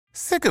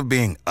Sick of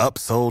being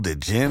upsold at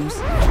gyms?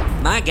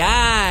 My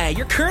guy,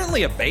 you're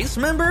currently a base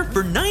member?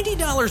 For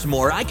 $90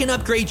 more, I can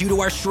upgrade you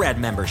to our Shred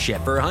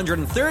membership. For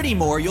 $130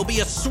 more, you'll be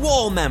a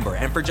Swole member.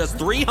 And for just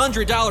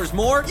 $300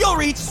 more, you'll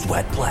reach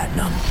Sweat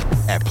Platinum.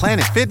 At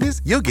Planet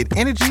Fitness, you'll get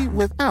energy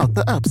without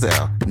the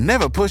upsell.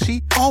 Never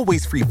pushy,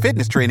 always free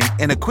fitness training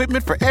and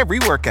equipment for every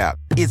workout.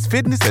 It's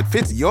fitness that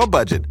fits your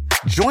budget.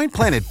 Join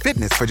Planet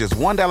Fitness for just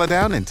 $1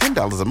 down and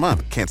 $10 a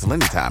month. Cancel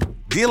anytime.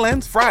 Deal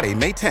ends Friday,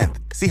 May 10th.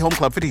 See Home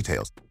Club for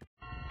details.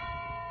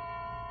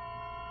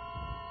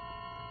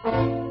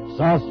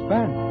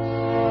 Suspense.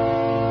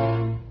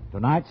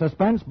 Tonight,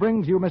 Suspense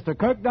brings you Mr.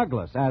 Kirk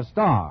Douglas as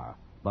star.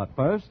 But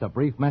first, a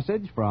brief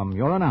message from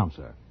your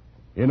announcer.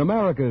 In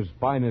America's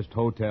finest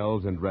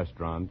hotels and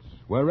restaurants,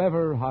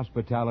 wherever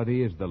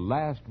hospitality is the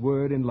last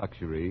word in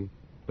luxury,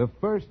 the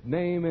first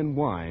name in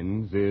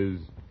wines is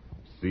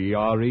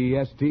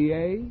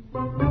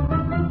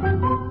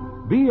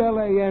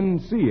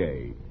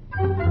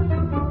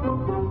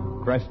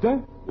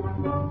Cresta,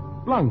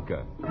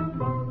 Blanca, Cresta Blanca.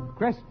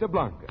 Cresta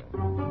Blanca.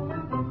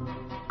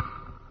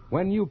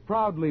 When you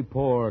proudly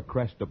pour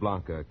Cresta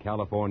Blanca,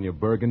 California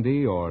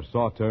Burgundy, or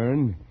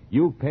Sauterne,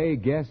 you pay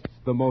guests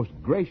the most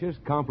gracious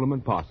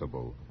compliment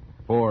possible.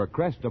 For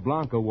Cresta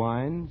Blanca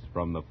wines,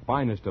 from the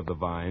finest of the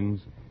vines,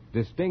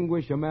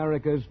 distinguish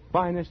America's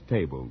finest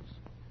tables.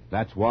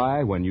 That's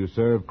why, when you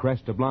serve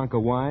Cresta Blanca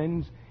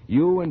wines,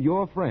 you and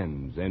your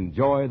friends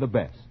enjoy the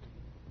best.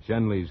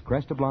 Schenley's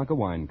Cresta Blanca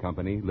Wine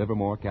Company,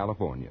 Livermore,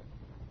 California.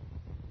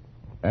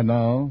 And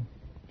now,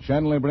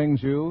 Shanley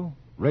brings you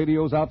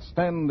radio's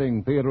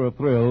outstanding theater of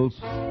thrills,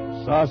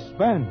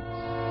 Suspense.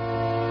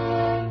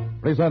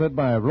 Presented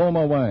by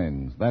Roma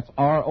Wines. That's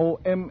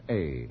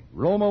R-O-M-A.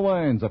 Roma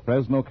Wines of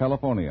Fresno,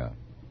 California.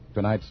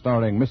 Tonight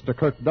starring Mr.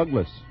 Kirk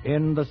Douglas.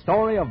 In The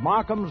Story of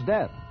Markham's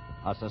Death,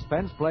 a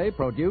suspense play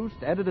produced,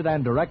 edited,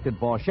 and directed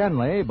for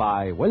Shenley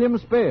by William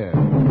Spear.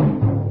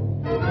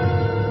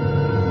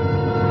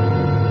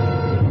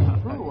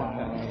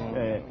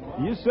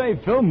 You say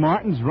Phil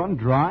Martin's run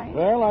dry?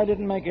 Well, I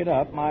didn't make it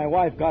up. My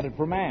wife got it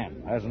from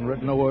Ann. Hasn't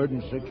written a word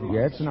in 6 months.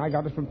 Yes, and I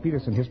got it from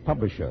Peterson, his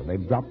publisher.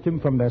 They've dropped him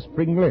from their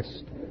spring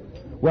list.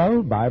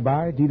 Well,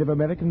 bye-bye, deed of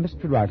American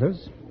mystery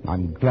writers.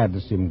 I'm glad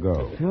to see him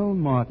go. Phil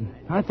Martin.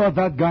 I thought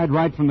that guy'd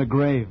write from the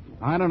grave.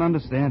 I don't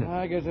understand it.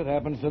 I guess it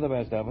happens to the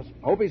best of us.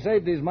 Hope he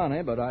saved his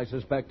money, but I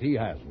suspect he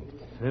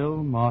hasn't. Phil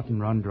Martin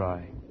run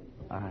dry.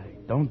 I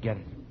don't get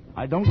it.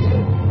 I don't get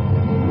it.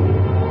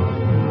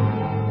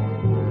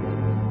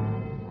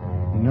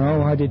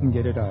 No, I didn't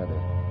get it either.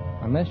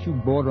 Unless you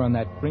border on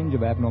that fringe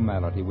of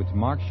abnormality which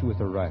marks you as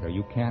a writer,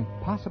 you can't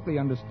possibly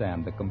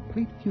understand the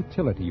complete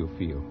futility you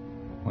feel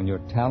when your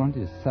talent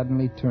is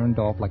suddenly turned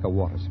off like a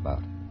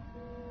waterspout.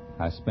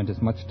 I spent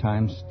as much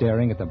time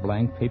staring at the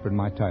blank paper in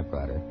my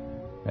typewriter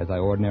as I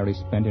ordinarily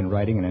spent in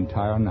writing an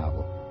entire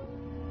novel.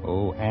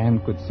 Oh, Anne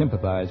could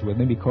sympathize with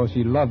me because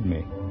she loved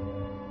me.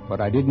 But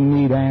I didn't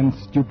need Anne's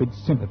stupid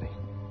sympathy.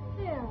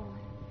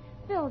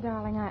 Phil,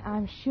 darling,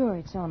 I'm sure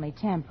it's only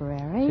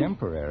temporary.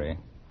 Temporary?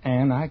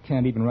 Anne, I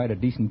can't even write a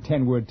decent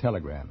 10-word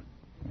telegram.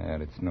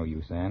 Well, it's no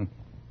use, Anne.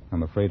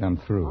 I'm afraid I'm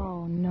through.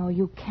 Oh, no,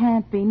 you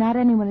can't be. Not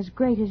anyone as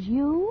great as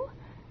you.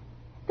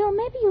 Phil,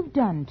 maybe you've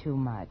done too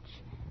much.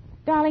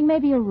 Darling,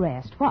 maybe a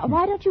rest.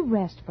 Why don't you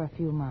rest for a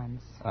few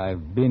months?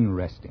 I've been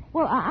resting.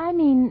 Well, I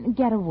mean,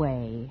 get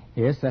away.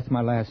 Yes, that's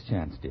my last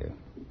chance, dear.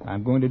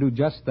 I'm going to do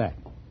just that.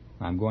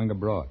 I'm going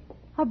abroad.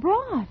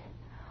 Abroad?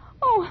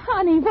 Oh,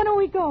 honey, when are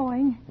we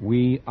going?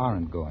 We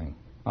aren't going.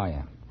 I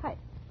am.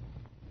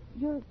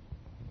 You're...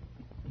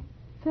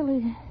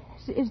 Phil,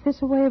 is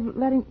this a way of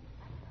letting...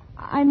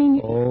 I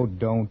mean... Oh,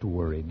 don't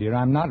worry, dear.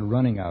 I'm not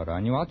running out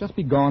on you. I'll just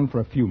be gone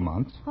for a few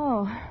months.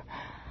 Oh,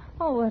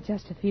 well,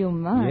 just a few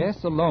months.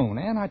 Yes, alone.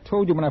 And I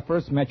told you when I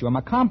first met you, I'm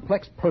a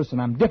complex person.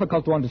 I'm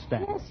difficult to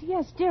understand.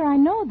 Yes, dear, I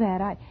know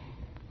that.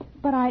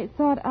 But I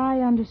thought I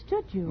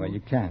understood you. Well,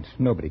 you can't.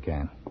 Nobody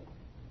can.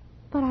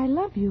 But I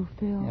love you,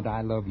 Phil. And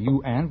I love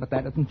you, Anne, but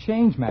that doesn't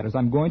change matters.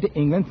 I'm going to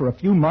England for a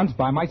few months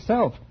by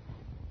myself.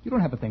 You don't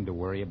have a thing to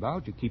worry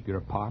about. You keep your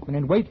apartment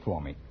and wait for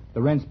me.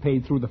 The rent's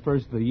paid through the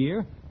first of the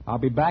year. I'll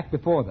be back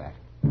before that.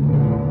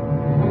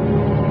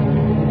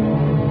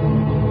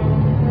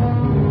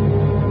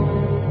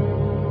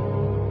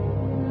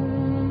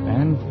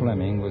 Anne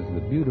Fleming was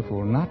the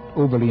beautiful, not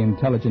overly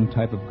intelligent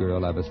type of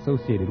girl I've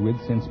associated with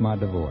since my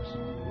divorce.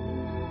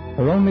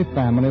 Her only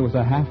family was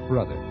a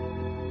half-brother,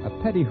 a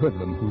petty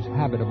hoodlum whose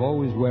habit of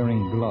always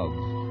wearing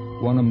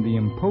gloves won him the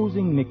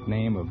imposing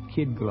nickname of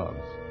Kid Gloves.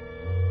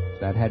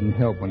 That hadn't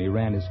helped when he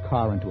ran his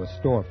car into a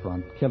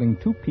storefront, killing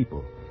 2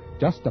 people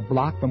just a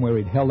block from where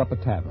he'd held up a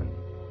tavern.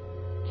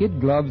 Kid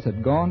Gloves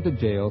had gone to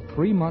jail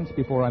 3 months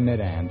before I met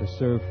Anne to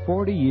serve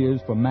 40 years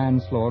for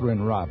manslaughter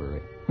and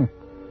robbery.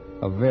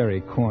 A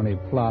very corny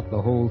plot,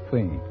 the whole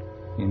thing,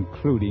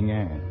 including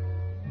Anne.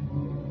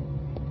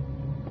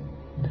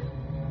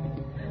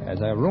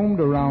 As I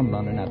roamed around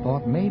London, I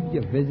thought maybe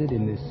a visit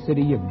in this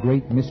city of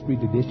great mystery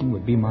tradition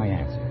would be my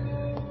answer.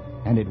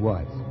 And it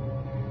was.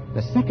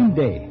 The second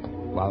day,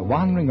 While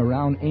wandering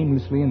around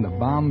aimlessly in the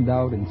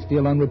bombed-out and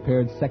still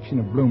unrepaired section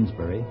of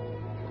Bloomsbury,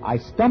 I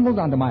stumbled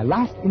onto my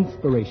last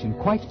inspiration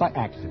quite by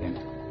accident.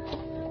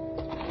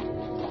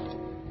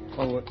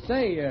 Oh,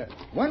 say,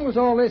 when was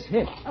all this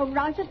hit? Oh,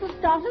 right at the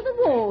start of the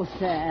war,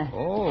 sir.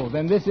 Oh,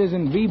 then this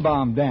isn't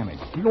V-bomb damage.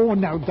 Lord,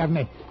 no,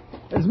 Governor.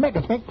 As a matter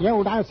of fact, the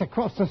old house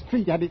across the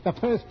street had it the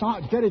first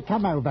night Jerry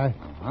come over.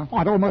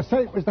 I'd almost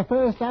say it was the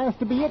first house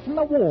to be hit in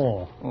the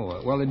war.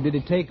 Oh, well, did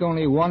it take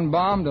only one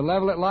bomb to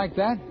level it like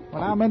that?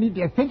 Well, how many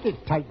do you think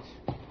it takes?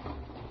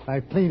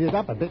 They've cleaned it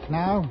up a bit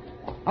now.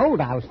 Old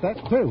house, that,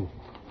 too.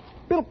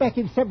 Built back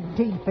in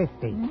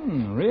 1750.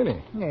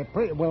 Really? Yeah,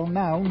 pretty well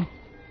known.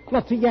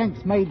 Lots of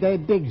Yanks made their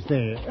digs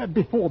there,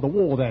 before the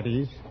war, that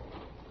is.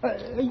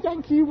 A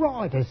Yankee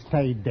rider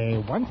stayed there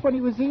once when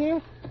he was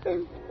here.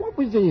 What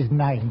was his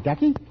name,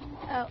 Ducky?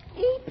 Oh,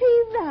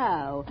 E.P.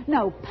 Rowe.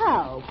 No,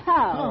 Poe.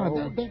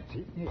 Oh, that's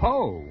it.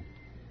 Poe?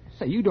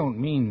 Say, you don't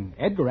mean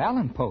Edgar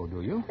Allan Poe,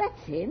 do you?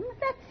 That's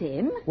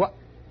him. What?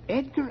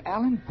 Edgar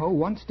Allan Poe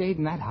once stayed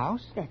in that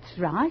house? That's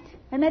right.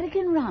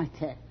 American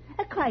writer.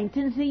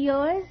 Acquaintance of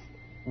yours?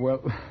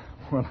 Well,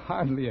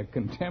 hardly a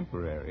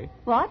contemporary.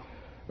 What?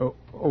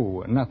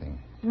 Oh, nothing.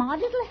 My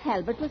little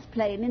Halbert was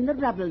playing in the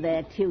rubble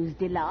there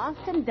Tuesday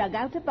last and dug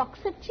out a box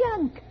of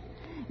junk.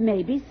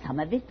 Maybe some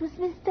of it was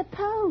Mr.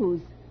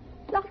 Poe's.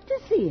 Like to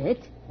see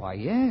it? Why,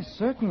 yes,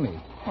 certainly.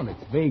 Well,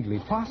 it's vaguely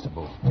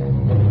possible.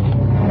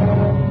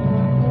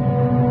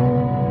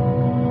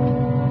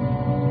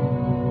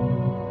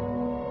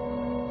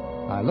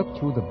 I looked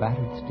through the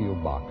battered steel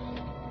box.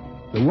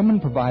 The woman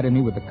provided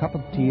me with a cup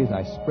of tea as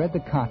I spread the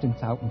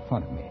contents out in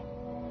front of me.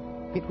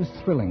 It was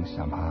thrilling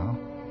somehow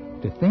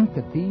to think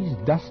that these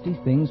dusty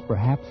things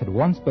perhaps had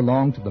once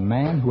belonged to the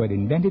man who had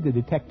invented the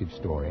detective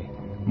story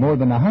more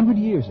than 100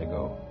 years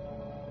ago.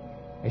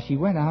 As she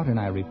went out and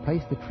I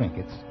replaced the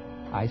trinkets,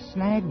 I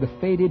snagged the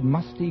faded,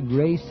 musty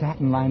gray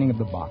satin lining of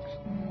the box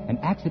and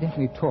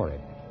accidentally tore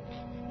it.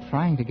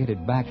 Trying to get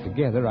it back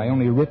together, I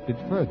only ripped it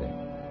further.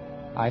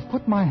 I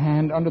put my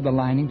hand under the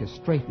lining to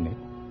straighten it,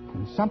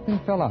 and something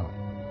fell out.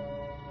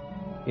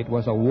 It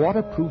was a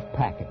waterproof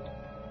packet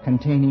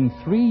containing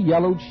 3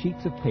 yellowed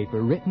sheets of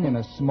paper written in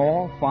a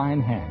small, fine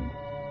hand.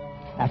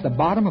 At the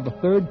bottom of the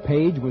 3rd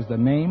page was the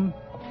name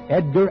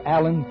Edgar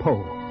Allan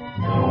Poe.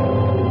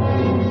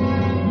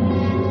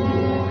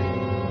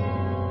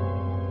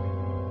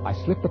 I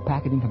slipped the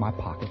packet into my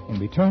pocket and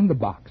returned the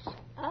box.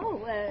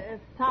 Oh,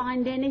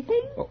 find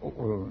anything?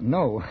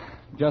 No.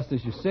 Just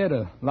as you said,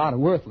 a lot of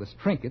worthless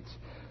trinkets.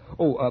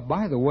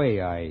 By the way,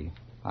 I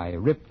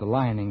ripped the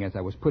lining as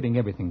I was putting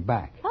everything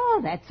back. Oh,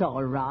 that's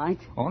all right.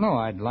 Oh, no,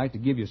 I'd like to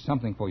give you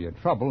something for your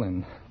trouble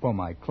and for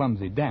my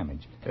clumsy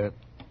damage.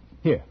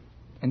 Here.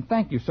 And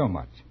thank you so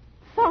much.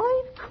 5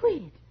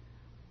 quid?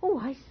 Oh,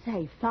 I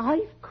say, 5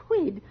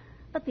 quid.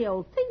 But the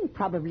old thing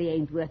probably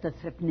ain't worth a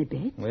threepenny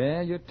bit.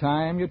 Well, your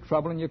time, your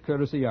trouble, and your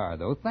courtesy are,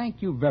 though.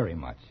 Thank you very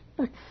much.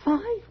 But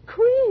 5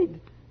 quid?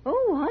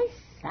 Oh, I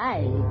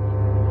say.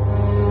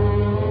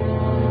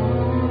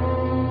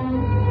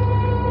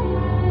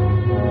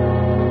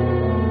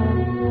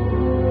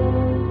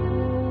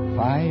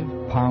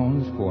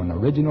 £5 for an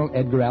original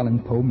Edgar Allan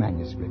Poe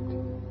manuscript.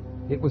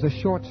 It was a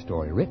short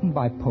story written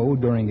by Poe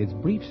during his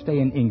brief stay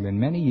in England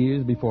many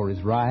years before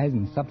his rise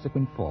and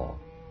subsequent fall.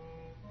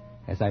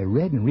 As I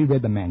read and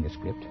reread the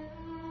manuscript,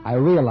 I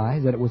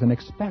realized that it was an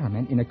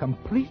experiment in a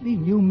completely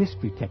new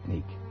mystery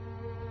technique.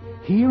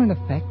 Here, in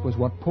effect, was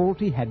what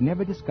Pulte had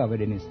never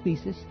discovered in his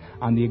thesis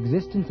on the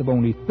existence of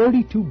only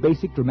 32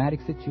 basic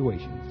dramatic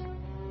situations.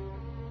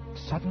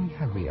 Suddenly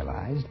I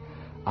realized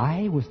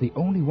I was the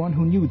only one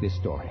who knew this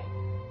story,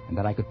 and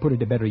that I could put it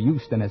to better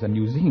use than as a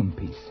museum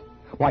piece.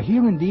 Why,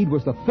 here indeed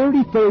was the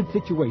 33rd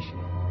situation.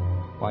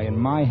 Why, in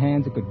my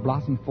hands it could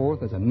blossom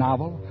forth as a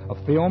novel, a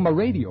film, a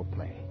radio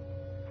play.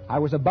 I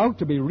was about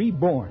to be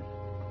reborn,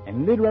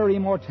 and literary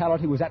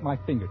immortality was at my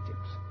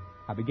fingertips.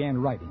 I began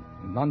writing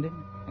in London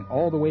and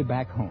all the way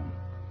back home.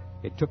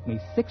 It took me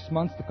 6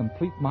 months to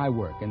complete my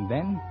work, and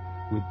then,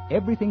 with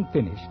everything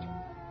finished,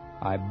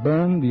 I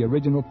burned the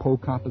original Poe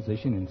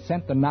composition and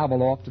sent the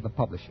novel off to the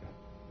publisher.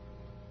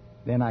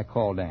 Then I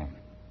called Anne.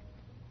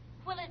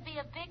 Will it be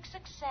a big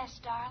success,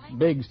 darling?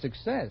 Big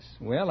success?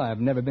 Well, I've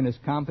never been as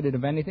confident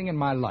of anything in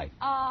my life.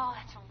 Oh,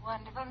 that's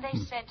wonderful. They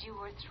said you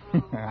were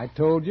through. I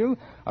told you,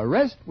 a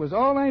rest was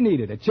all I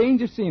needed, a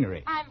change of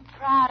scenery. I'm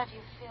proud of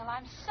you, Phil.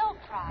 I'm so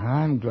proud.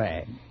 I'm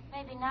glad.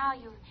 Maybe now,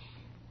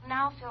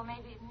 Phil,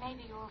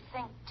 maybe you'll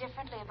think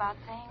differently about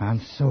things.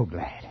 I'm so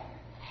glad.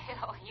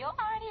 Phil, you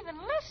aren't even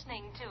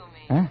listening to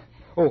me. Huh?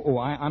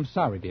 I'm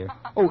sorry, dear.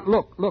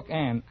 Look,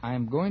 Anne,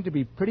 I'm going to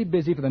be pretty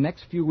busy for the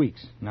next few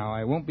weeks. Now,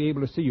 I won't be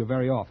able to see you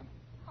very often.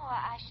 Oh,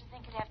 I should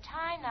think you'd have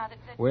time now that...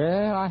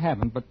 Well, I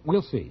haven't, but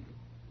we'll see.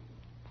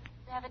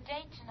 You have a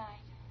date tonight.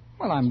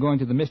 Well, I'm going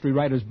to the Mystery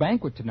Writers'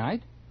 Banquet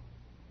tonight.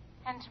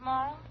 And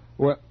tomorrow?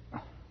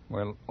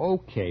 Well,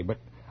 okay, but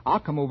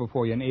I'll come over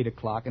for you at 8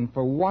 o'clock, and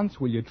for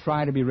once, will you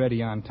try to be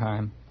ready on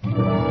time?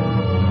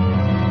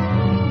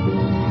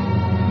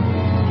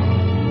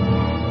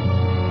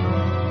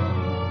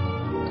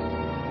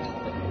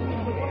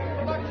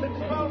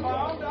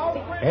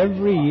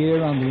 Every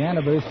year on the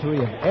anniversary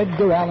of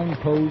Edgar Allan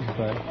Poe's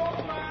birth,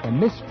 the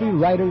Mystery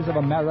Writers of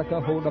America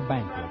hold a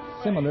banquet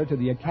similar to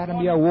the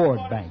Academy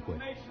Award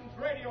banquet.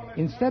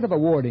 Instead of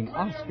awarding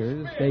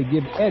Oscars, they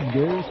give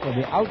Edgars for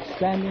the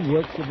outstanding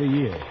works of the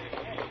year.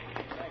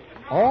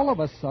 All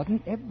of a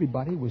sudden,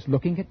 everybody was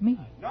looking at me.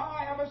 Now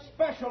I have a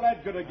special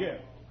Edgar to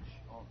give.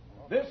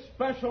 This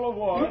special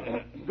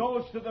award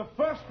goes to the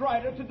first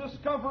writer to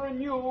discover a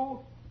new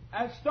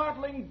and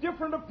startling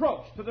different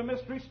approach to the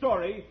mystery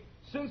story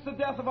since the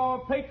death of our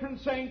patron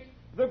saint,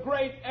 the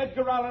great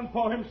Edgar Allan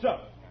Poe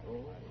himself.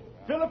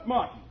 Philip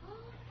Martin,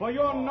 for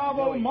your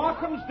novel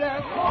Markham's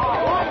Death.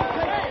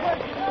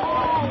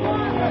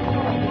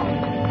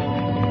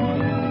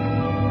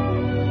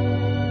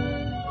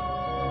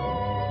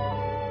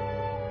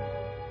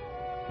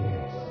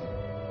 Yes,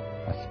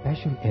 a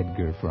special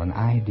Edgar for an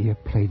idea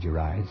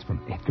plagiarized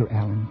from Edgar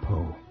Allan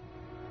Poe.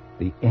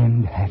 The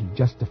end had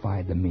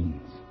justified the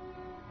means,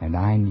 and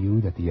I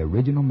knew that the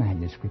original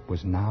manuscript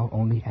was now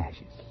only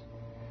ashes.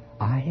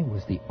 I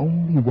was the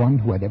only one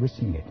who had ever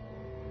seen it.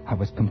 I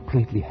was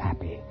completely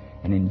happy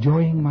and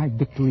enjoying my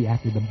victory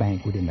after the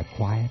banquet in the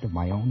quiet of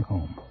my own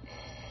home.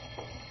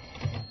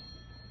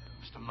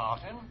 Mr.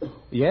 Martin?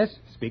 Yes,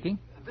 speaking.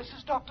 This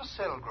is Dr.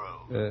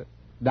 Selgrove.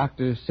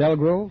 Dr.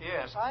 Selgrove?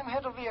 Yes, I'm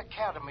head of the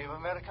Academy of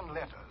American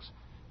Letters.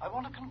 I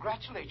want to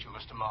congratulate you,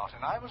 Mr. Martin.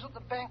 I was at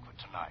the banquet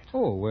tonight.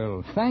 Oh,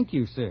 well, thank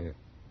you, sir.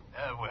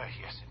 Well,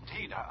 yes,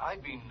 indeed.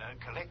 I've been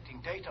collecting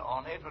data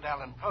on Edward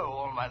Allan Poe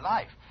all my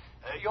life.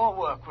 Your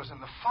work was in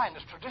the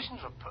finest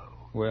traditions of Poe.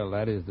 Well,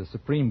 that is the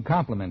supreme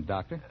compliment,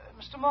 Doctor.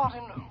 Mr.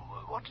 Martin,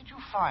 what did you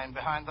find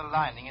behind the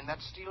lining in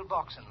that steel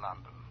box in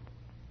London?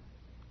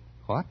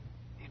 What?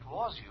 It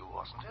was you,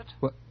 wasn't it?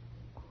 What?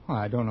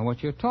 I don't know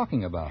what you're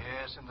talking about.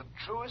 Yes, in the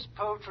truest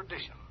Poe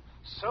tradition.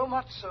 So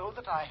much so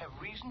that I have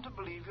reason to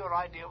believe your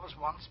idea was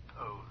once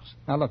Poe's.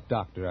 Now, look,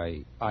 Doctor,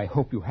 I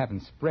hope you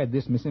haven't spread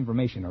this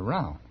misinformation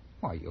around.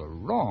 Why, you're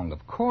wrong,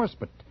 of course,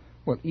 but,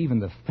 well, even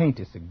the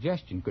faintest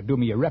suggestion could do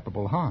me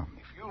irreparable harm.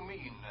 If you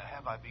mean,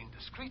 have I been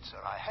discreet, sir,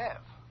 I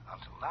have,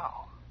 until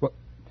now. Well,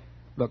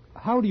 look,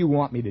 how do you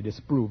want me to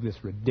disprove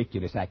this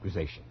ridiculous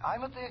accusation?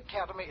 I'm at the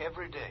Academy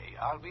every day.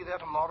 I'll be there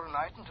tomorrow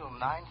night until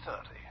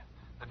 9:30.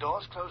 The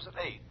doors close at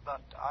 8,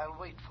 but I'll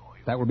wait for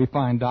you. That will be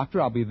fine, Doctor.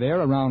 I'll be there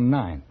around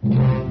 9.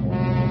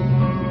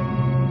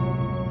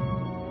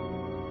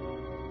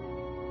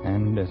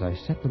 And as I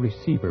set the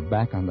receiver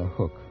back on the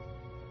hook,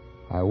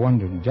 I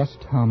wondered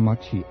just how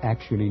much he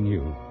actually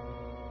knew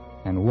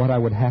and what I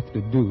would have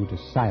to do to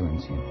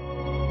silence him.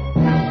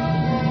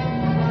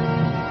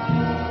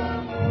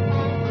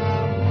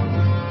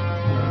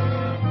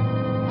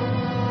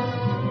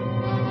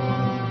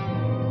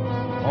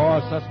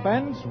 For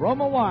suspense,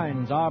 Roma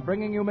Wines are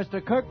bringing you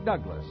Mr. Kirk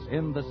Douglas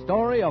in the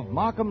story of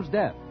Markham's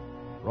Death.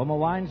 Roma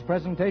Wines'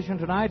 presentation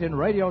tonight in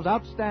radio's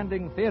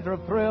outstanding theater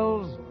of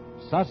thrills,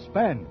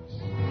 Suspense.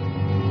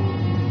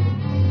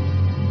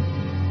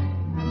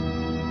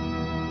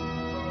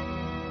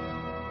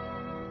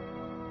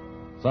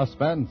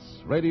 Suspense,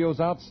 radio's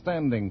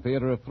outstanding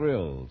theater of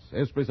thrills,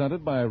 is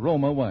presented by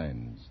Roma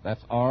Wines.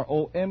 That's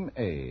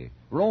R-O-M-A,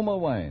 Roma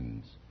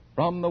Wines,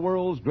 from the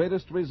world's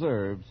greatest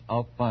reserves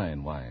of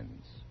fine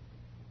wines.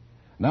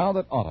 Now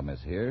that autumn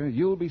is here,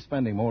 you'll be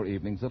spending more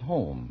evenings at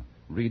home,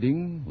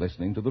 reading,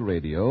 listening to the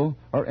radio,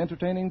 or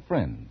entertaining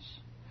friends.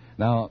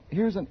 Now,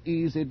 here's an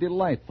easy,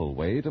 delightful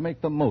way to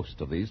make the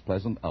most of these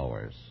pleasant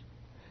hours.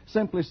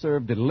 Simply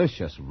serve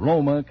delicious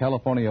Roma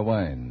California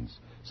wines,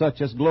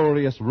 such as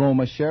glorious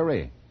Roma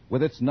Sherry,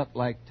 with its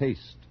nut-like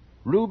taste,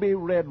 ruby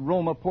red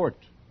Roma Port,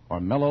 or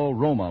mellow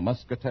Roma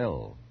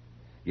Muscatel.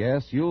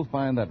 Yes, you'll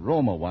find that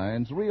Roma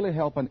wines really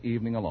help an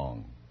evening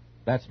along.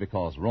 That's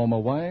because Roma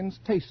wines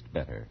taste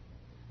better.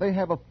 They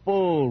have a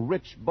full,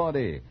 rich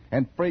body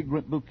and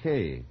fragrant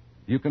bouquet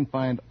you can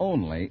find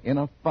only in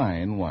a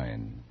fine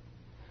wine.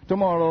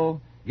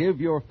 Tomorrow,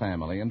 give your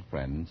family and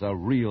friends a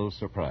real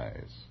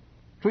surprise.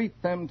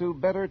 Treat them to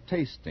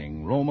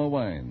better-tasting Roma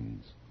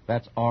wines.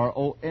 That's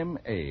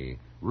R-O-M-A,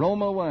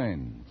 Roma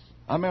Wines,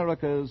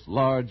 America's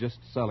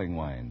largest-selling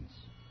wines.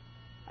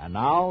 And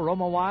now,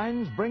 Roma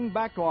Wines bring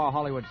back to our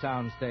Hollywood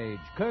soundstage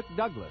Kirk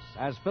Douglas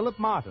as Philip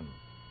Martin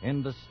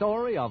in the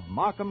story of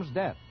Markham's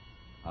Death,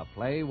 a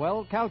play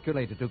well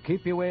calculated to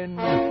keep you in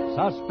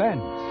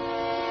suspense.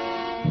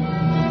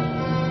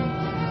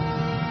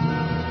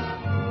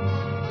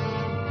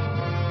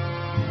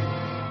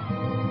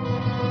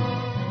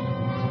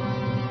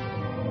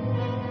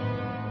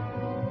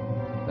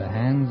 The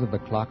hands of the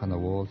clock on the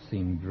wall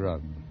seemed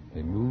drugged.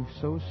 They moved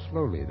so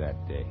slowly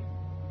that day.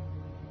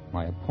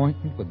 My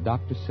appointment with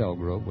Dr.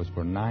 Selgrove was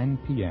for 9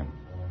 p.m.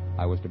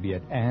 I was to be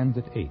at Ann's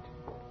at 8.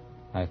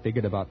 I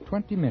figured about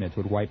 20 minutes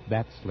would wipe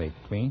that slate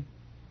clean.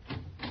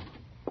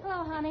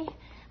 Hello, honey.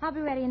 I'll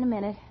be ready in a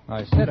minute.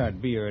 I said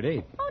I'd be here at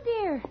 8. Oh,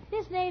 dear.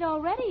 This isn't 8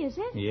 already, is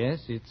it? Yes,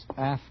 it's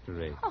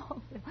after 8.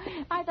 Oh,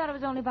 I thought it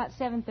was only about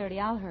 7:30.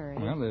 I'll hurry.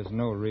 Well, there's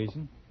no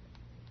reason.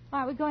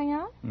 Aren't we going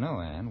out? No,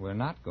 Ann, we're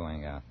not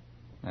going out.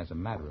 As a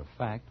matter of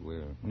fact,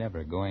 we're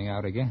never going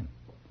out again.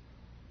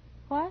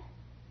 What?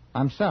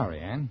 I'm sorry,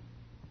 Ann.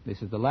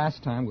 This is the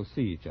last time we'll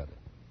see each other.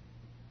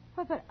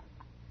 But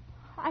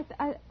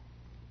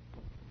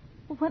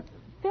well,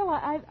 Phil,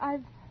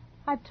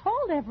 I've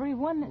told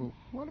everyone. Well,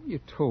 what have you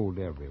told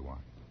everyone?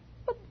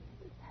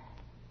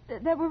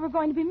 That we were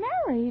going to be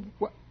married.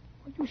 Well,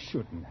 you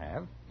shouldn't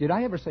have. Did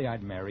I ever say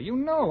I'd marry you?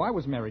 No, I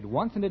was married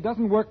once, and it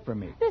doesn't work for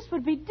me. This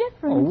would be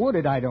different. Oh, would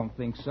it? I don't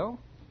think so.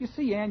 You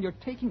see, Anne, you're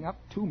taking up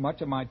too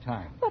much of my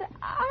time. But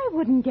I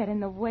wouldn't get in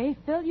the way,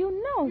 Phil. You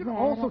know You're that.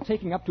 also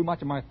taking up too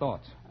much of my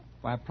thoughts.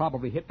 Why, I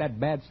probably hit that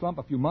bad slump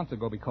a few months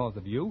ago because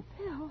of you.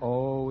 Phil.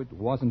 Oh, it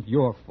wasn't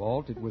your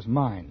fault. It was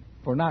mine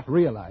for not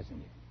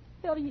realizing it.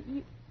 Phil,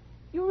 you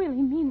really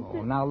mean Oh,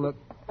 that... now look.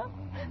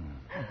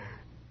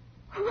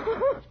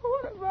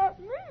 What about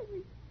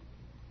me?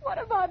 What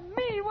about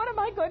me? What am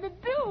I going to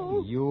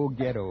do? You'll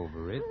get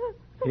over it.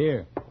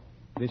 Here,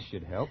 this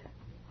should help.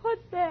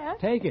 What's that?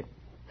 Take it.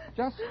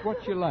 Just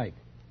what you like.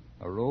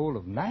 A roll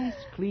of nice,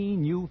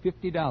 clean, new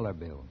 $50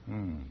 bill.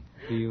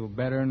 Feel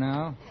better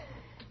now?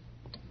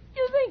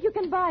 You think you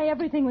can buy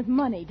everything with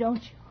money,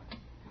 don't you?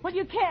 Well,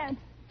 you can't.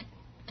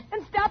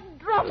 And stop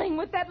drumming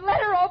with that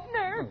letter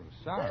opener. Oh,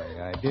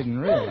 sorry, I didn't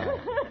realize.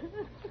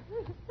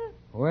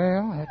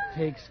 Well, that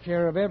takes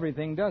care of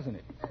everything, doesn't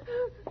it?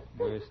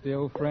 We're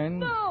still friends?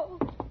 No,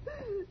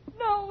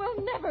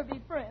 we'll never be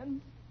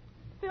friends.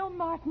 Phil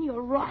Martin,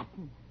 you're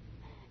rotten.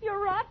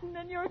 You're rotten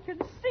and you're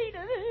conceited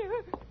and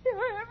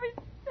you're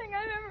everything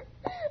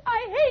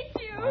I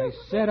hate you. I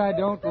said I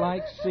don't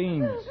like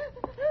scenes.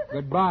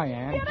 Goodbye,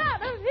 Anne. Get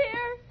out of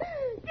here.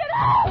 Get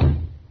out.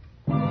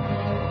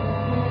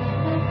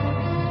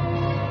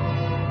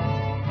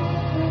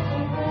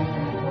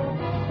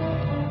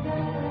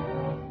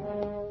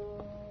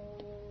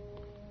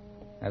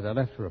 As I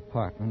left her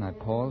apartment, I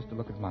paused to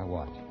look at my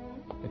watch.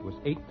 It was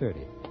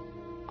 8:30.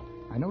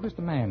 I noticed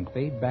a man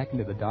fade back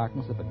into the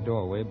darkness of a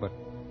doorway, but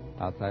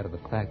outside of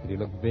the fact that he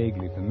looked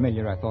vaguely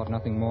familiar, I thought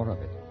nothing more of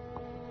it.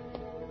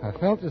 I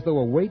felt as though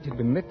a weight had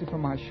been lifted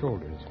from my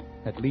shoulders,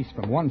 at least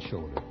from one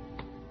shoulder,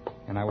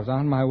 and I was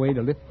on my way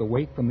to lift the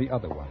weight from the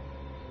other one.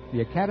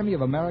 The Academy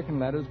of American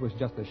Letters was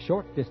just a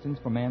short distance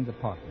from Anne's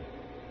apartment.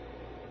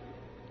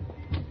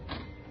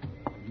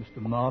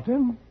 Mr.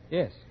 Martin?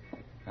 Yes.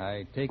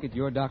 I take it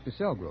you're Dr.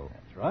 Selgrove.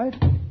 That's right.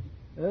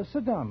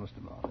 Sit down,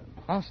 Mr. Martin.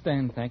 I'll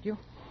stand, thank you.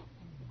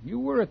 You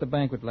were at the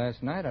banquet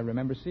last night. I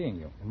remember seeing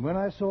you. And when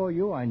I saw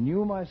you, I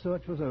knew my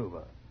search was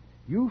over.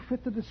 You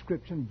fit the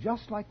description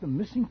just like the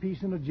missing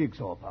piece in a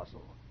jigsaw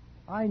puzzle.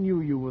 I knew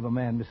you were the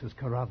man Mrs.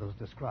 Carruthers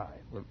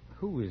described. Well,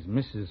 who is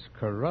Mrs.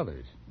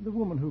 Carruthers? The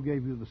woman who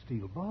gave you the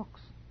steel box.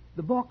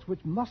 The box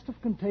which must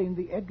have contained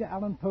the Edgar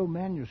Allan Poe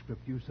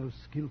manuscript you so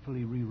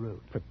skillfully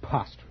rewrote.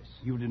 Preposterous.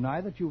 You deny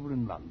that you were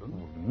in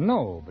London?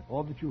 No, but...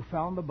 Or that you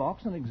found the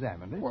box and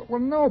examined it? Well,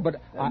 no, but...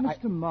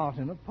 Mr.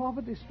 Martin, a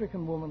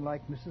poverty-stricken woman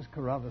like Mrs.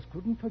 Carruthers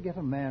couldn't forget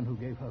a man who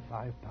gave her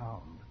 £5.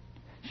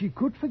 She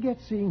could forget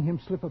seeing him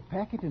slip a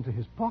packet into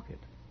his pocket.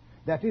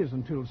 That is,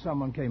 until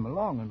someone came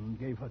along and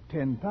gave her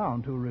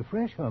 £10 to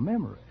refresh her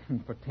memory.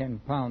 For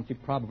 £10, she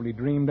probably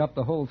dreamed up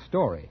the whole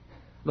story.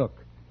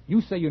 Look,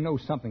 you say you know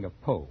something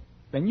of Poe.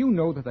 Then you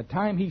know that the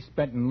time he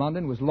spent in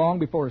London was long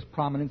before his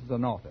prominence as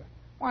an author.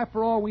 Why,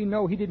 for all we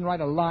know, he didn't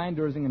write a line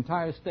during his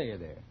entire stay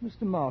there.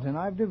 Mr. Martin,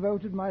 I've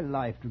devoted my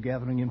life to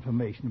gathering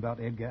information about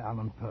Edgar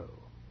Allan Poe.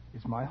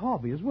 It's my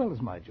hobby as well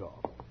as my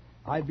job.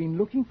 I've been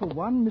looking for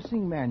one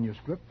missing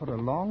manuscript for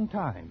a long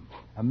time.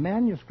 A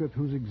manuscript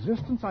whose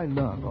existence I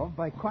learned of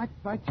quite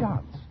by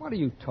chance. What are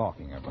you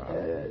talking about?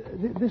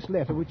 This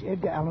letter which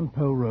Edgar Allan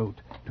Poe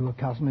wrote to a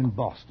cousin in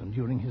Boston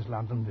during his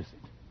London visit.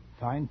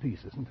 Fine piece,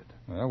 isn't it?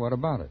 Well, what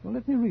about it? Well,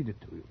 let me read it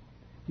to you.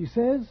 He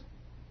says,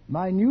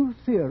 "My new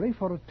theory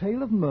for a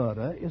tale of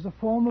murder is a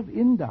form of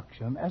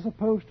induction as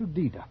opposed to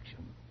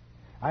deduction.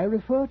 I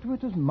refer to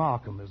it as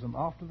Markhamism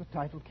after the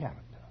title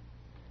character.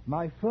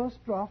 My first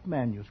draft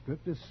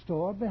manuscript is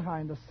stored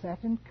behind a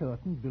satin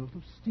curtain built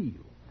of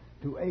steel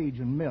to age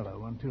and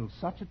mellow until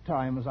such a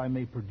time as I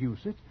may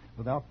produce it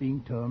without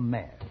being turned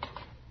mad."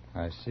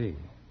 I see.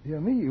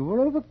 Dear me, you were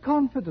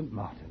overconfident,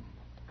 Martin,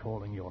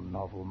 calling your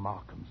novel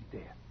Markham's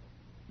Death.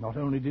 Not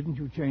only didn't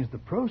you change the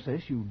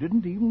process, you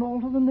didn't even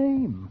alter the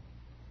name.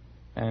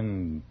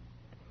 And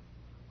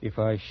if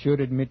I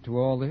should admit to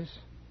all this,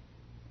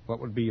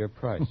 what would be your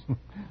price?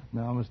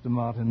 Now, Mr.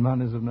 Martin,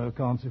 money's of no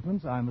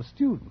consequence. I'm a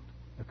student,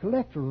 a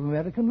collector of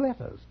American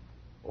letters.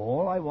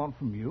 All I want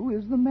from you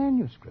is the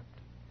manuscript.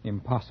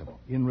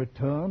 Impossible. In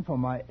return for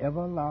my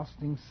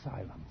everlasting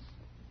silence.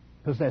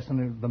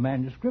 Possessing the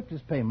manuscript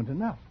is payment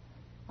enough.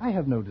 I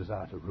have no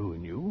desire to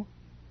ruin you.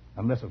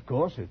 Unless, of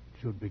course, it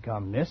should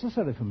become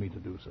necessary for me to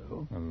do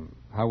so.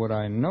 How would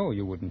I know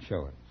you wouldn't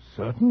show it?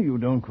 Certain you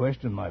don't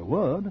question my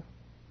word.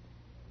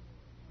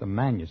 The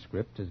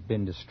manuscript has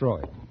been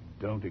destroyed.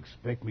 Don't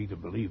expect me to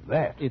believe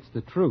that. It's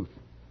the truth.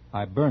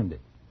 I burned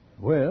it.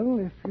 Well,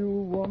 if you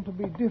want to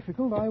be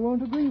difficult, I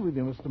won't agree with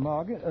you, Mr.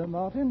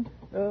 Martin.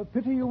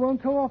 Pity you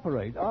won't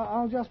cooperate.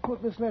 I'll just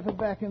put this letter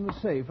back in the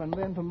safe, and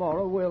then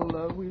tomorrow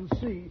we'll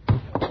see.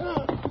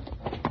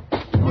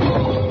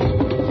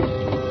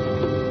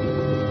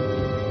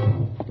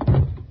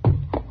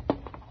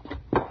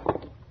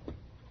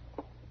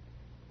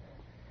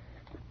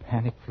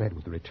 panic fled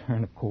with the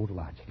return of cold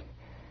logic.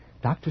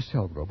 Dr.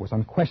 Selgrove was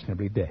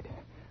unquestionably dead.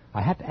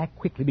 I had to act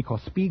quickly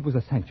because speed was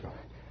essential.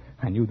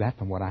 I knew that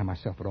from what I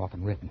myself had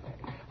often written.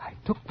 I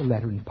took the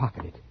letter and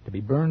pocketed it to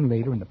be burned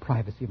later in the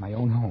privacy of my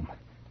own home.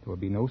 There would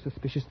be no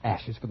suspicious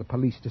ashes for the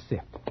police to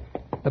sift.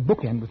 The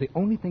bookend was the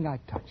only thing I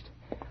touched.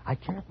 I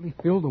carefully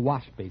filled the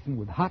wash basin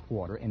with hot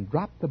water and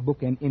dropped the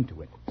bookend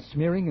into it,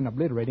 smearing and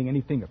obliterating any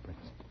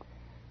fingerprints.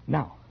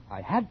 Now,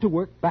 I had to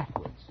work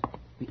backwards.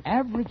 The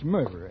average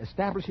murderer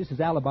establishes his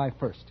alibi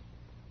first.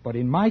 But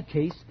in my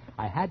case,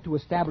 I had to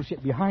establish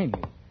it behind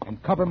me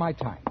and cover my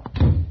time.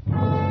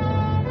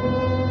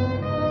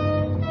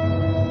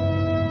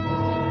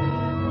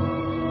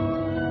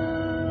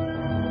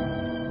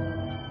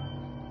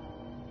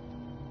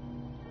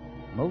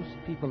 Most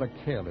people are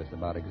careless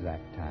about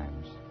exact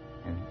times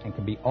and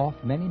can be off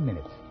many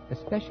minutes,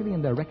 especially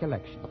in their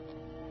recollection.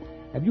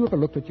 Have you ever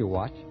looked at your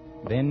watch,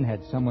 then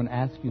had someone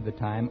ask you the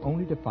time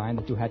only to find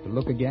that you had to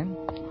look again?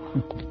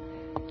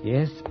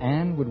 Yes,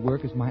 Anne would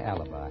work as my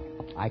alibi.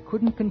 I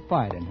couldn't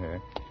confide in her,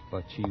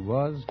 but she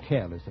was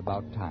careless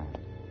about time.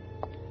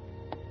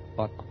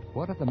 But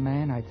what of the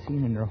man I'd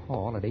seen in her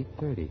hall at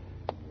 8:30?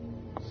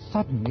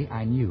 Suddenly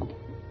I knew.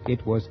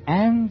 It was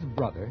Anne's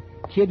brother,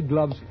 Kid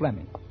Gloves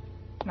Fleming.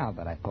 Now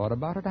that I thought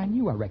about it, I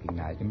knew I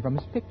recognized him from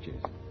his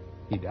pictures.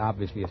 He'd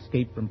obviously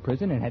escaped from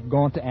prison and had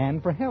gone to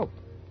Anne for help.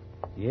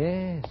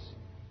 Yes,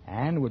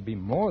 Anne would be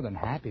more than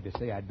happy to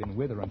say I'd been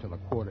with her until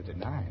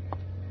 9:15.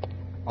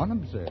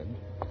 Unobserved,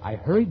 I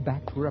hurried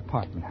back to her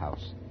apartment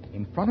house.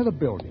 In front of the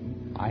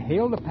building, I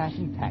hailed a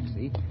passing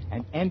taxi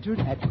and entered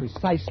at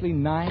precisely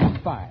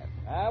 9:05.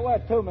 Where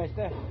to,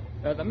 mister?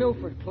 The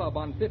Milford Club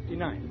on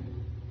 59.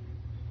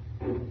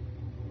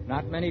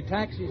 Not many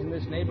taxis in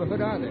this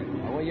neighborhood, are there?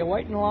 Were you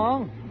waiting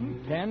long?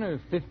 10 or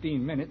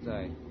 15 minutes.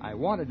 I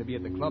wanted to be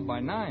at the club by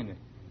 9.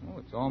 Oh,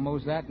 it's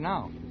almost that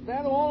now. Is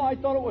that all? I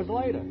thought it was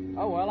later.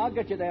 Oh, well, I'll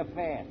get you there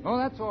fast. Oh,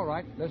 that's all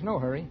right. There's no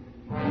hurry.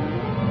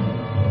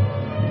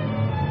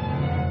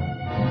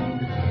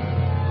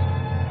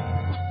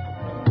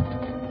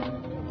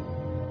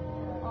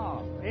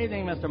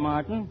 Evening, Mr.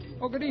 Martin.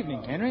 Oh, good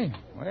evening, Henry.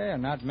 Well,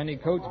 not many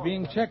coats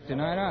being checked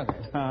tonight, are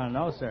there?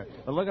 No, sir.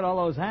 But look at all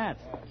those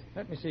hats.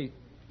 Let me see.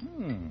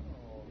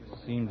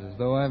 Seems as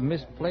though I've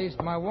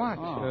misplaced my watch.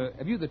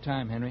 Have you the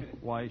time, Henry?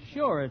 Why,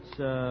 sure. It's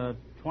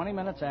 20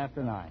 minutes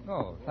after 9.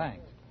 Oh,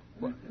 thanks.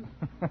 Well,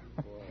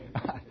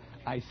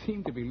 I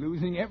seem to be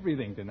losing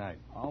everything tonight.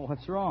 Oh,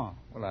 what's wrong?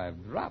 Well, I've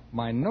dropped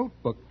my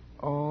notebook.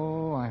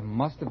 Oh, I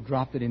must have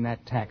dropped it in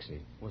that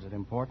taxi. Was it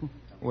important?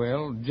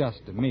 Well,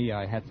 just to me,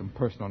 I had some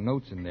personal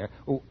notes in there.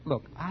 Oh,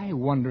 look, I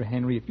wonder,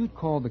 Henry, if you'd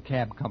call the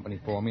cab company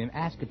for me and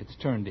ask if it's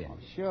turned in.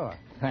 Sure.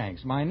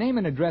 Thanks. My name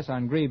and address are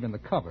engraved on the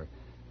cover.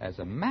 As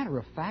a matter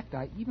of fact,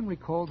 I even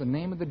recall the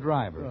name of the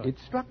driver. Good. It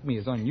struck me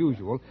as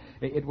unusual.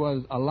 It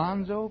was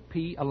Alonzo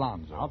P.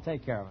 Alonzo. I'll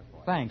take care of it.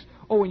 Thanks.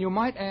 Oh, and you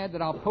might add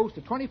that I'll post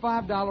a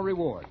 $25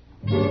 reward.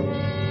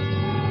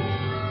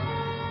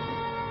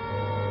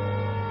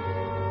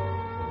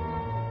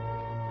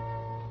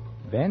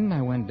 Then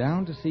I went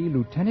down to see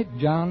Lieutenant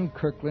John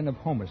Kirkland of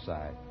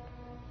Homicide.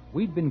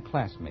 We'd been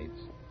classmates,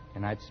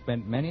 and I'd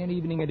spent many an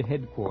evening at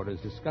headquarters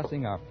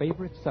discussing our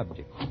favorite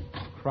subject,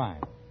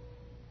 crime.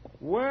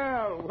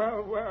 Well.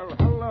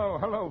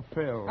 Hello,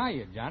 Phil.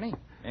 Hiya, Johnny.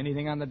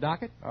 Anything on the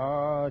docket?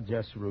 Oh,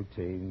 just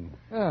routine.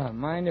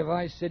 Mind if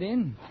I sit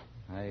in?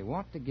 I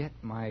want to get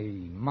my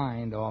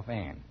mind off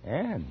Anne.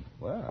 Anne?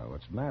 Well,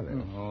 what's the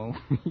matter? Oh,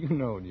 you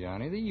know,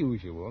 Johnny, the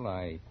usual.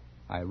 I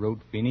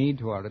wrote Finny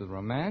to our little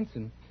romance,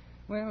 and,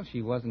 well,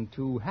 she wasn't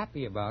too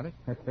happy about it.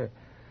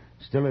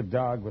 Still a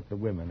dog with the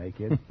women, eh,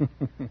 kid?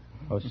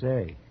 Oh,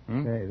 say,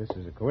 this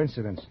is a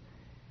coincidence.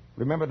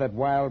 Remember that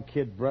wild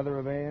kid brother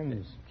of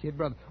Anne's? Kid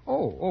brother?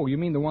 Oh, you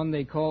mean the one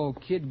they call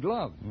Kid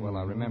Gloves? Mm-hmm. Well,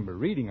 I remember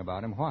reading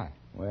about him. Why?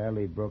 Well,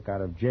 he broke out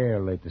of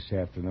jail late this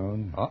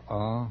afternoon.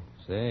 Uh-oh.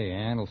 Say,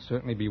 Anne will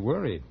certainly be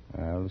worried.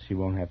 Well, she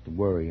won't have to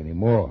worry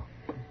anymore.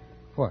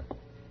 What?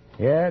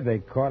 Yeah, they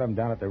caught him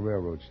down at the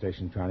railroad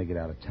station trying to get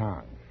out of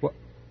town. What?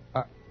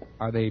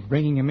 Are they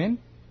bringing him in?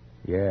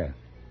 Yeah.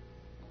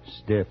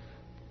 Stiff.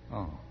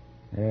 Oh.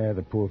 Yeah,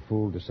 the poor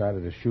fool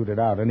decided to shoot it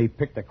out, and he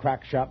picked a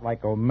crack shot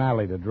like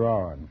O'Malley to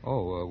draw on.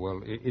 Oh,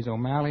 well, is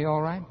O'Malley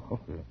all right?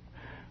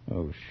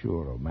 Oh,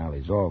 sure,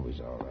 O'Malley's always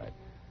all right.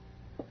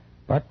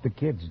 But the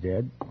kid's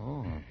dead.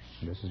 Oh.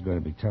 This is going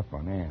to be tough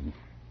on Anne.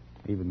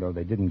 Even though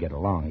they didn't get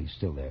along, he's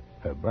still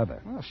her brother.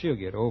 Well, she'll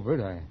get over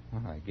it.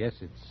 I guess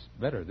it's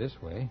better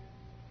this way.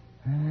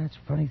 That's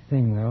a funny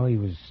thing, though. He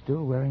was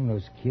still wearing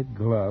those kid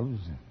gloves,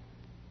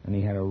 and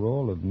he had a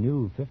roll of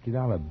new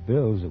 $50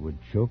 bills that would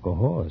choke a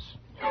horse.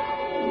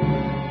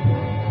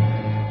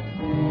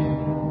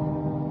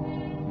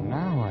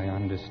 Now I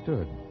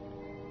understood.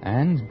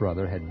 Anne's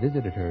brother had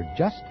visited her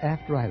just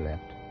after I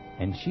left,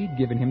 and she'd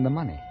given him the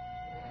money.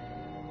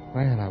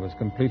 Well, I was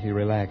completely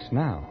relaxed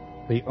now.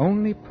 The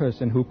only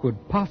person who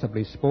could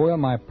possibly spoil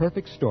my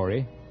perfect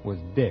story was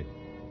dead.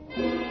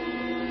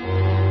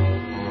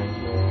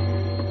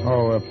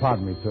 Oh,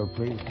 pardon me, Phil,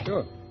 please.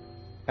 Sure.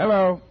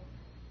 Hello.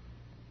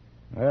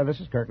 This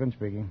is Kirkland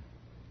speaking.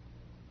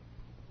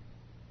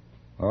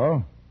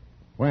 Oh?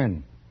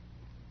 When?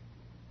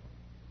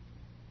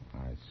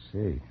 I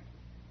see.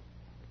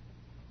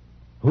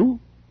 Who?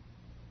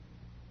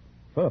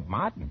 Philip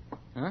Martin?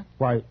 Huh?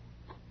 Why,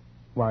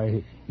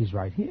 he's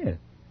right here.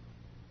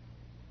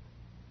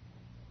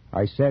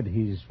 I said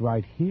he's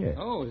right here.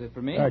 Oh, is it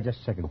for me? Just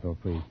a second, Phil,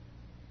 please.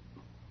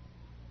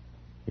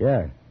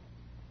 Yeah.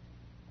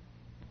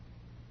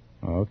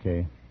 Oh,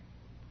 okay.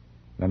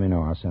 Let me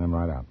know. I'll send him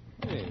right out.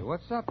 Hey,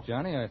 what's up,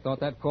 Johnny? I thought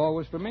that call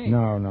was for me.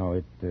 No,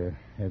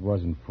 it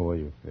wasn't for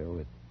you,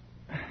 Phil.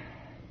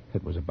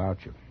 It was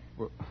about you.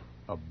 Well,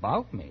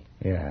 about me?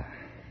 Yeah.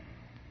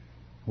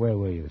 Where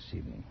were you this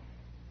evening?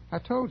 I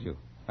told you.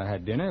 I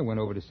had dinner, went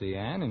over to see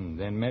Anne, and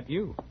then met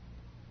you.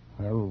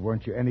 Well,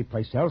 weren't you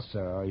anyplace else?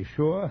 Are you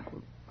sure?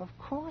 Of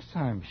course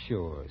I'm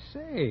sure.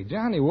 Say,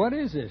 Johnny, what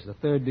is this, the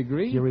third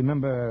degree? Do you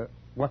remember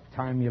what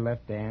time you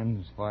left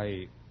Anne's?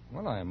 Why,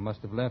 well, I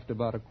must have left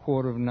about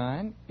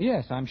 9:15.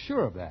 Yes, I'm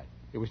sure of that.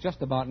 It was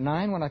just about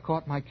 9 when I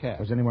caught my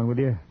cab. Was anyone with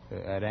you?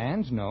 At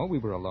Anne's, no. We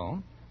were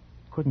alone.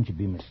 Couldn't you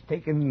be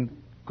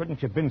mistaken?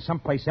 Couldn't you have been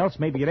someplace else,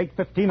 maybe at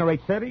 8:15 or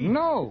 8:30?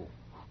 No.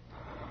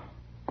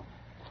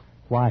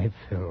 Why,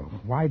 Phil?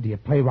 Why do you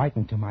play right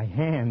into my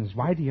hands?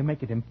 Why do you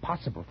make it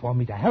impossible for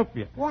me to help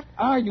you? What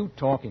are you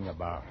talking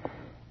about?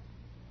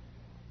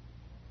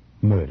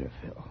 Murder,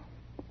 Phil.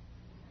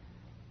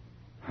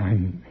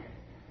 I'm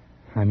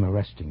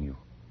arresting you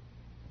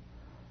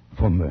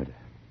for murder.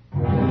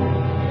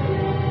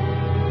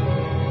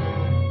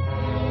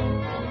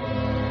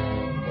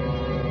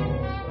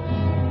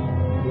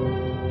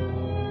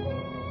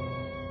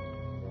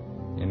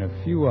 In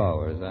a few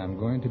hours, I'm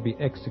going to be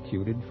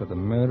executed for the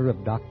murder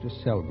of Dr.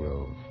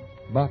 Selgrove.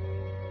 But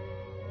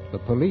the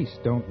police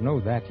don't know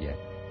that yet.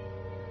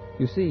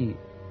 You see,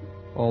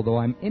 although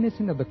I'm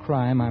innocent of the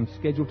crime I'm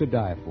scheduled to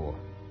die for,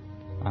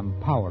 I'm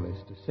powerless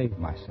to save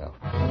myself.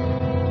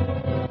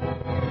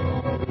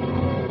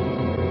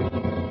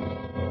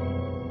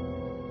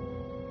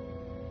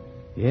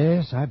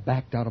 Yes, I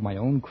backed out of my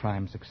own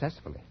crime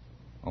successfully.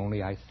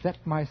 Only I set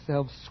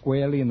myself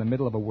squarely in the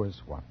middle of a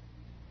worse one.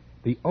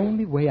 The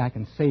only way I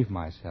can save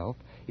myself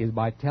is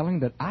by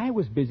telling that I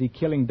was busy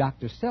killing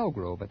Dr.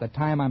 Selgrove at the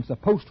time I'm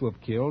supposed to have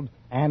killed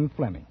Anne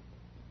Fleming.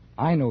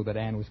 I know that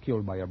Anne was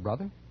killed by her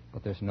brother,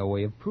 but there's no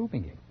way of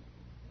proving it.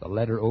 The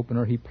letter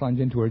opener he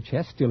plunged into her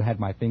chest still had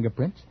my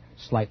fingerprints,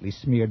 slightly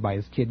smeared by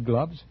his kid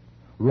gloves.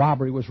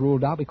 Robbery was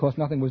ruled out because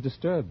nothing was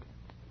disturbed.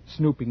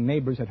 Snooping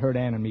neighbors had heard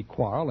Anne and me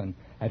quarrel and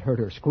had heard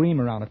her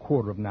scream around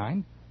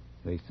 9:15.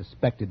 They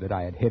suspected that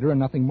I had hit her and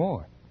nothing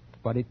more.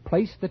 But it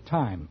placed the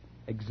time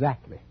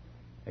exactly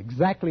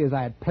as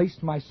I had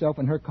placed myself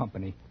in her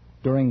company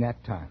during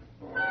that time.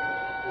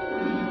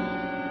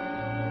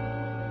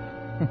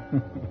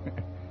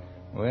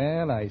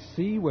 Well, I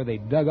see where they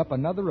dug up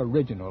another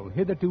original,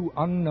 hitherto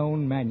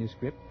unknown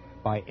manuscript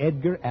by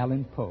Edgar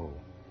Allan Poe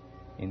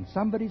in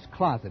somebody's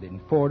closet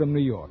in Fordham, New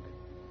York.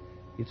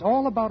 It's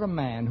all about a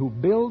man who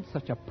builds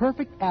such a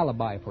perfect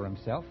alibi for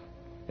himself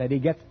that he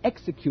gets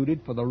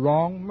executed for the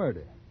wrong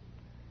murder.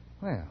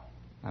 Well,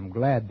 I'm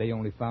glad they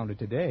only found it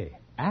today,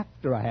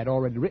 after I had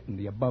already written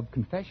the above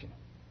confession.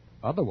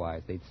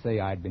 Otherwise, they'd say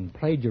I'd been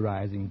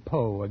plagiarizing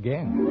Poe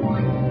again.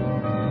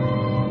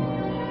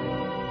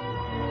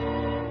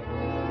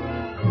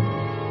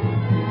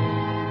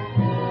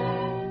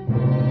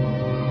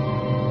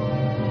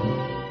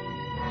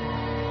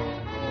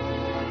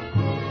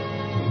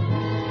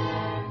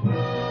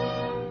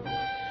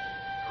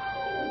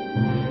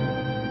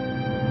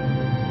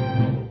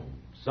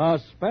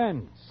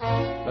 Suspense.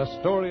 The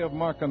story of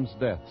Markham's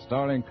death,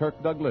 starring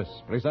Kirk Douglas,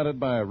 presented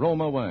by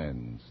Roma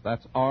Wines.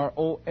 That's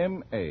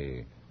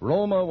R-O-M-A.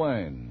 Roma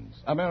Wines,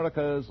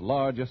 America's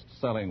largest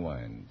selling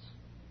wines.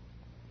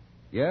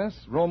 Yes,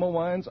 Roma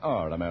Wines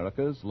are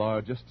America's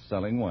largest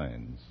selling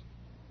wines.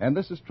 And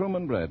this is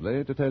Truman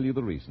Bradley to tell you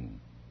the reason.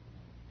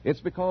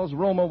 It's because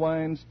Roma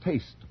Wines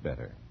taste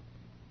better.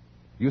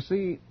 You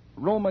see,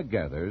 Roma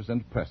gathers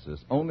and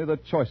presses only the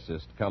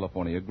choicest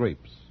California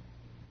grapes.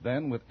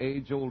 Then, with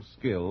age-old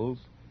skills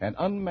and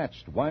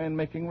unmatched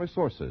wine-making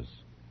resources,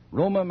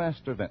 Roma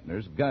master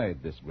vintners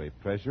guide this grape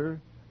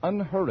treasure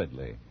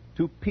unhurriedly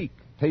to peak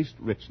taste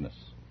richness.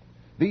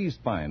 These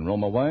fine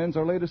Roma wines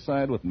are laid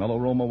aside with mellow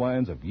Roma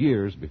wines of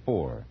years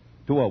before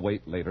to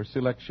await later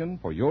selection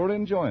for your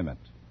enjoyment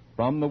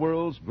from the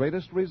world's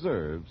greatest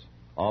reserves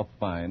of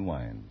fine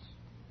wines.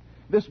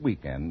 This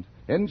weekend,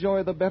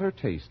 enjoy the better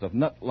taste of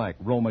nut-like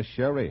Roma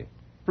Sherry,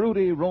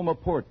 fruity Roma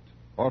Port,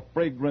 or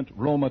fragrant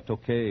Roma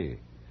Tokay.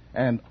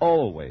 And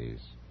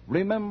always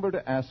remember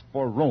to ask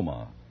for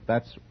Roma.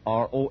 That's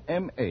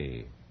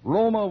R-O-M-A.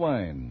 Roma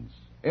Wines,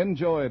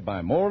 enjoyed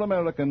by more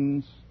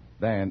Americans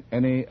than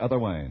any other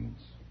wines.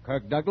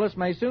 Kirk Douglas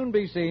may soon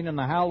be seen in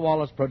the Hal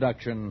Wallace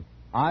production,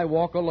 I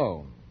Walk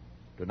Alone.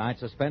 Tonight's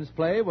suspense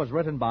play was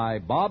written by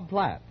Bob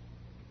Platt.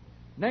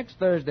 Next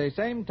Thursday,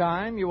 same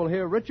time, you will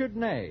hear Richard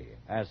Ney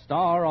as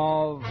star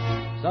of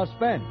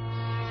Suspense.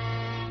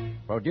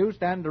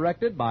 Produced and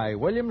directed by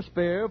William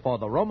Spear for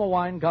the Roma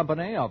Wine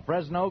Company of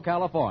Fresno,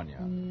 California.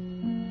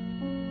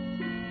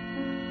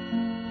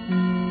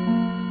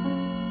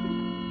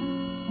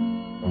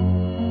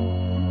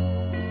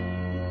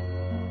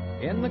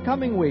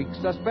 coming weeks,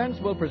 Suspense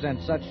will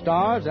present such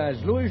stars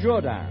as Louis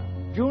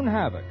Jourdain, June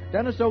Havoc,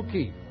 Dennis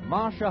O'Keefe,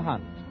 Marcia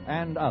Hunt,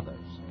 and others.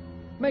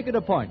 Make it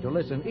a point to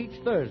listen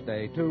each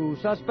Thursday to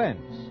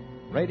Suspense,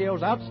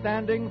 radio's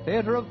outstanding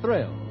theater of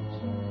thrills.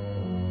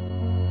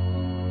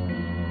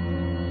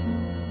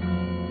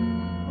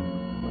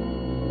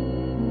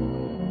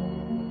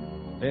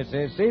 This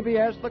is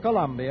CBS, the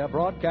Columbia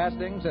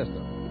Broadcasting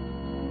System.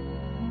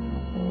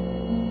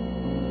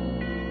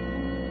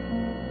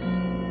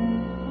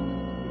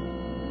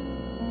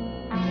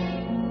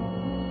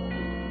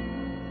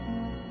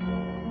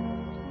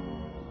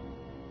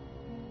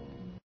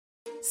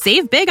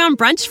 Save big on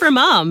brunch for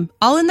Mom,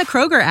 all in the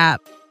Kroger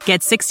app.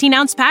 Get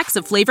 16-ounce packs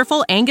of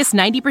flavorful Angus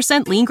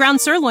 90% lean ground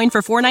sirloin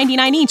for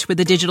 $4.99 each with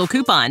a digital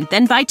coupon.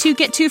 Then buy 2,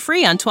 get 2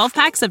 free on 12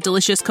 packs of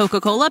delicious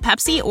Coca-Cola,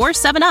 Pepsi, or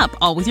 7-Up,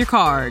 all with your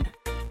card.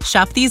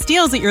 Shop these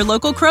deals at your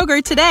local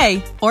Kroger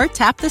today, or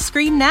tap the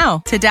screen now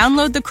to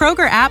download the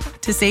Kroger app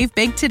to save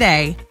big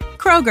today.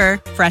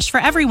 Kroger, fresh for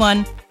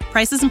everyone.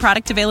 Prices and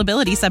product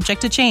availability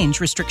subject to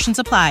change. Restrictions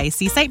apply.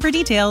 See site for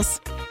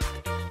details.